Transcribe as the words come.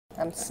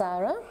I'm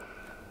Sara,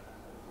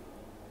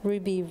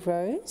 Ruby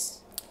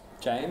Rose,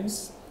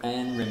 James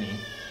and Remi.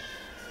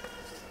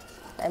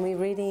 and we're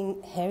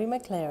reading Hairy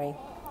Maclary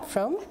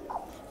from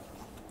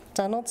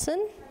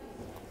Donaldson,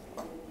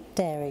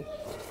 Dairy.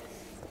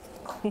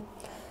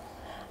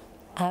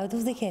 Out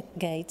of the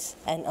gate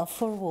and off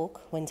for a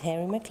walk went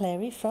Hairy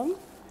Maclary from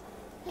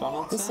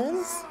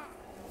Donaldson's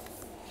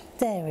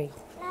Dairy.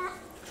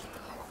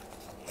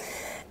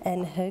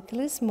 And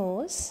Hercules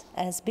Morse,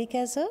 as big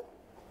as a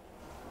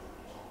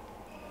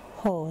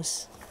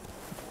horse,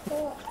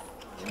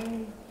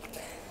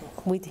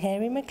 with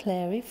Hairy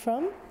Maclary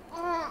from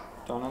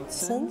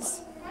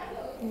Donaldson's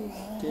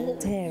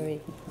Dairy.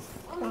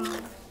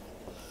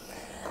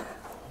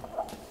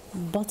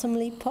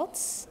 Bottomly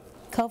pots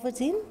covered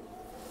in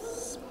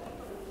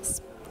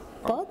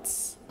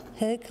spots,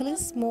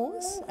 Hercules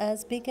Morse,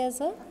 as big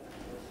as a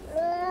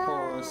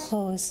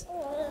horse.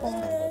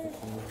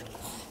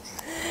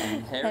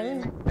 And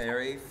Hairy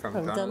Maclary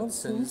from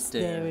Donaldson's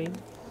Dairy.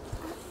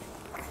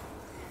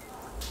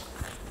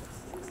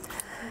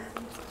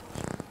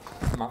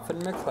 Muffin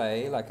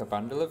Maclay like a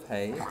bundle of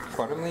hay,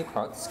 bottomly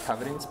pots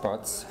covered in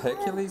spots,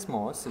 Hercules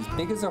Morse as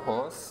big as a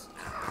horse,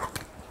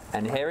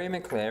 and Hairy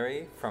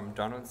Maclary from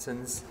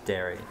Donaldson's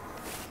Dairy.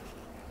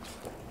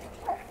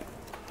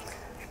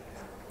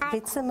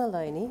 Bits of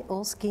Maloney,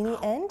 all skinny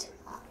and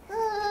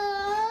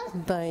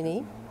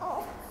bony.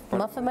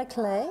 Muffin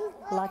Maclay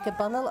like a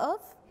bundle of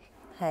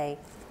hay.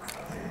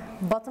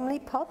 Bottomly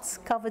pots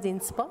covered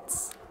in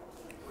spots.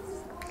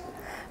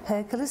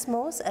 Hercules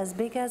Morse as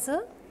big as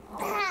a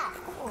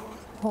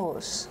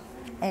horse.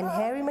 And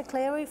Hairy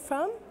Maclary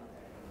from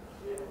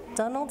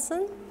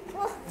Donaldson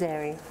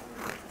Dairy.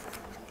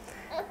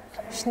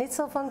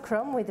 Schnitzel von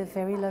Krumm with a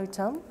very low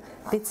tum.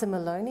 Bits of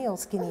Maloney, all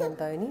skinny and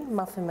bony.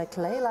 Muffin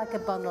Maclay like a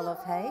bundle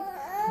of hay.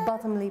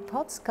 Bottomly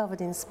pots covered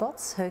in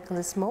spots.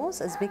 Hercules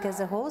Morse as big as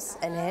a horse.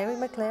 And Hairy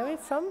Maclary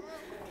from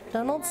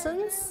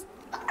Donaldson's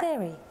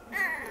Dairy.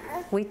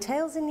 With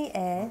tails in the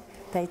air,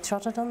 they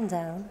trotted on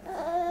down,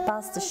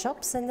 past the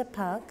shops and the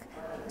park,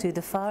 to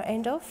the far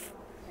end of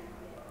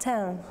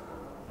town.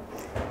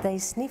 They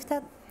sniffed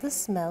at the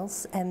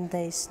smells and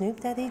they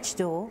snooped at each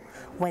door,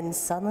 when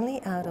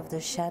suddenly out of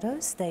the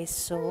shadows they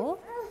saw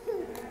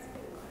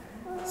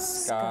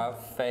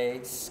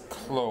Scarface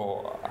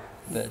Claw,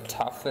 the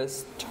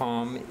toughest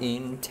Tom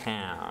in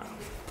town.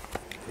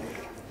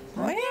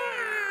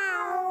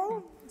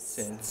 "Meow,"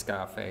 said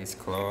Scarface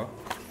Claw.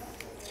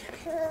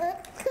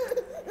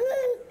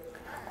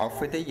 Off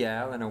with a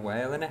yowl and a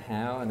wail and a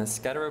howl and a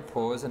scatter of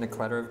paws and a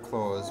clatter of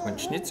claws went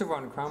Schnitzel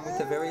von Krumm with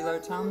a very low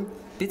tum,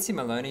 Bitsy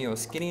Maloney all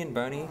skinny and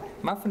bony,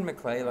 Muffin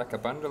Maclay like a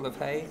bundle of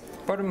hay,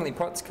 bottomly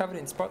pots covered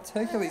in spots,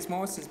 Hercules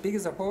Morse as big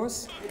as a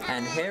horse,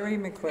 and Hairy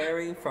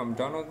Maclary from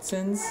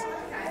Donaldson's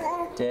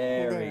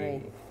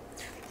Dairy.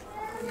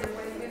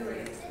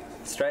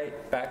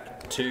 Straight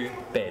back to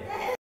bed.